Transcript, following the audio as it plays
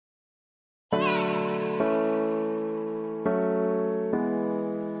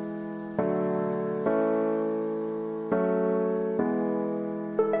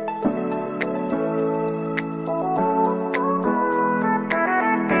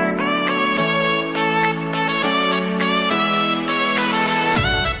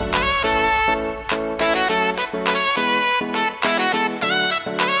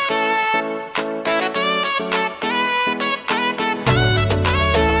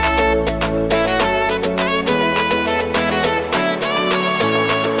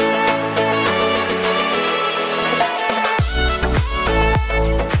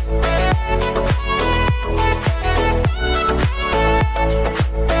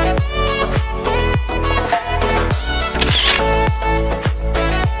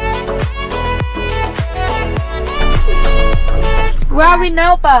Where are we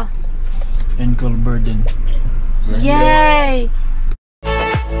now, Pa? Ankle burden. Yay!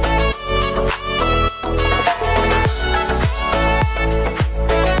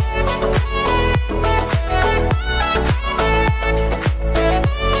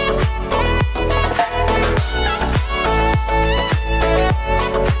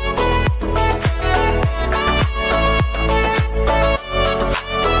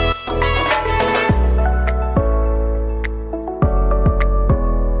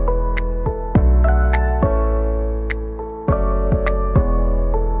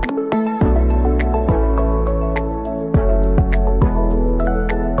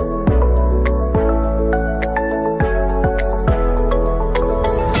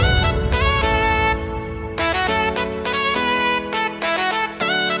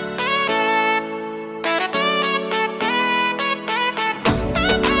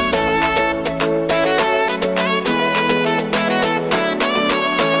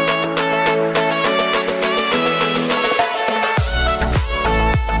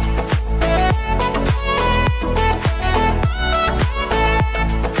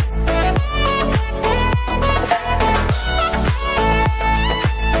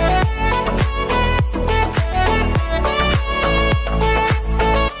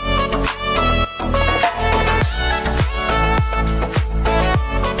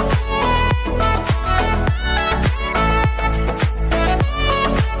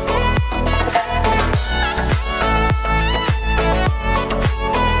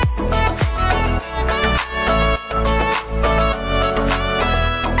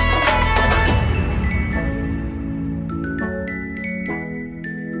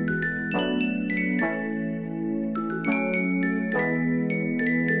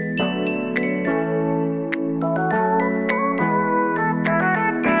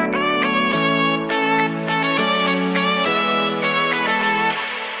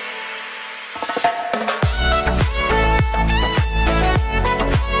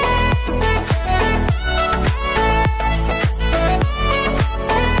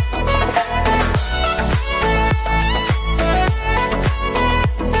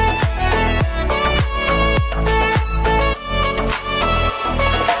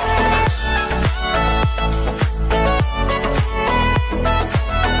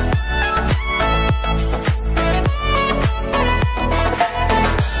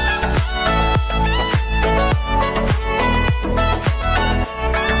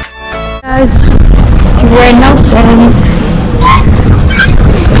 Guys, we're in Nelson.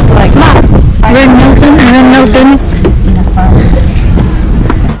 Just like that. We're in Nelson, we're in Nelson.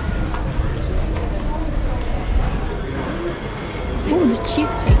 Oh, the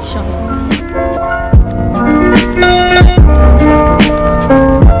cheesecake shop.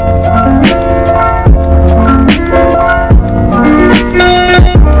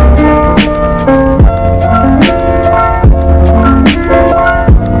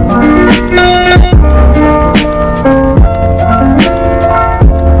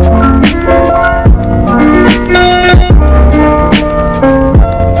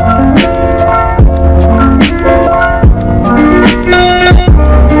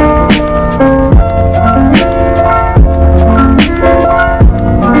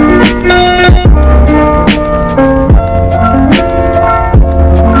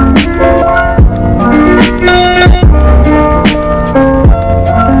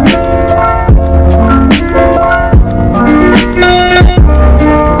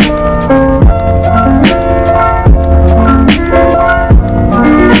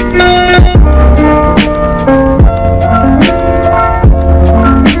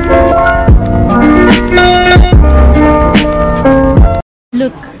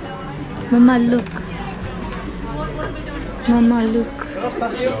 Look, Mama, look. Mama, look.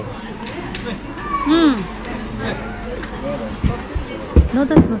 No,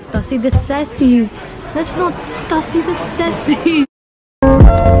 that's not Stassi, that's Sassy. That's not Stassi, that's Sassy.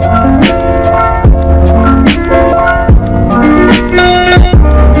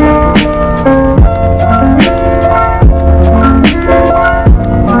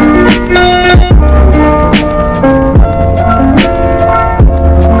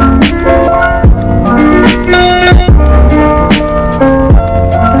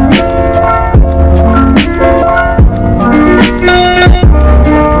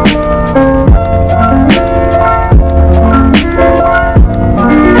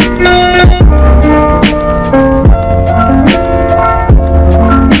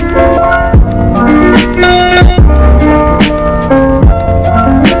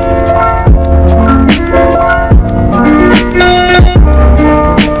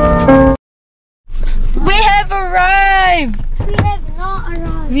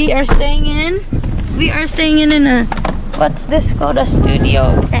 hanging in a, what's this called, a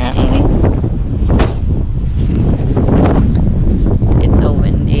studio apparently. It's so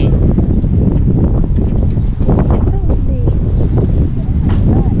windy.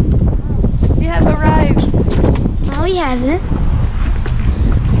 We have arrived. Oh, we haven't.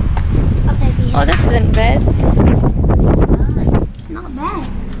 Okay, Oh, this isn't bad. not bad.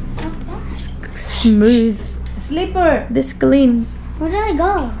 Smooth. Sleeper. This clean. Where did I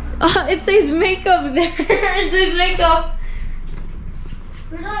go? Oh, it says makeup there. It says makeup.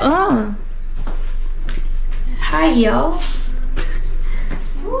 Where did I Oh. Hi, y'all.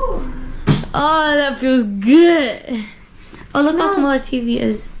 Oh, that feels good. Oh, look how small the TV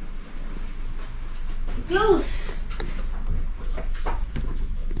is. Close.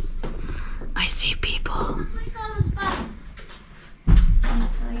 I see people. I'm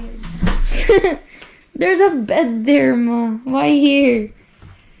tired. There's a bed there, Ma. Why here?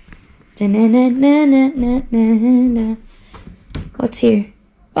 Da-na-na-na-na-na-na-na. What's here?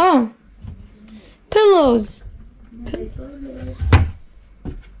 Oh, pillows.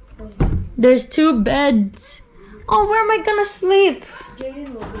 There's 2 beds. Oh, where am I gonna sleep?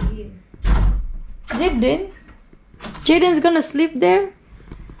 Jaden will be here. Jaden? Jaden's gonna sleep there?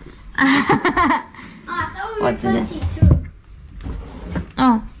 I thought we were What's in it? 22.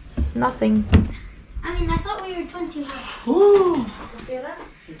 Oh, nothing. I mean, I thought we were 21. Woo!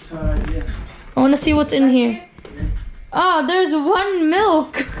 It's yeah. I wanna see what's in here. Oh, there's 1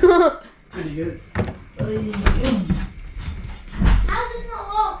 milk. Pretty good. How's this not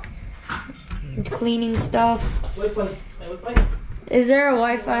locked? Cleaning stuff. Wi-Fi. Is there a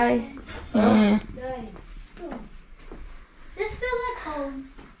Wi-Fi? Yeah. This feels like home.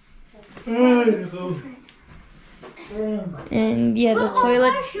 And yeah, the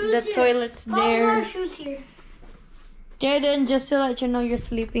toilet's Why are there. our shoes here? Jaden, just to let you know, you're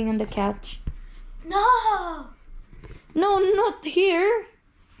sleeping on the couch. No, No, not here.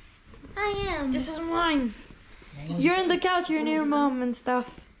 I am. This is mine. You're on the couch. You're near mom and stuff.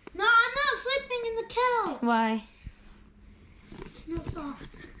 No, I'm not sleeping in the couch. Why? It's not soft.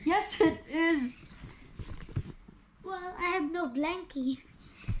 Yes, it is. Well, I have no blankie.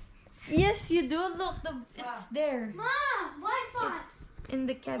 Yes, you do. Look, it's there Mom, Wi-Fi. in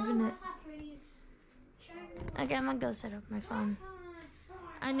the cabinet. Wi-Fi, please. Okay, I'm gonna go set up my phone.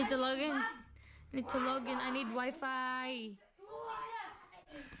 I need to log in. I need Wi-Fi.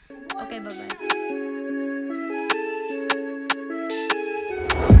 Okay, bye-bye.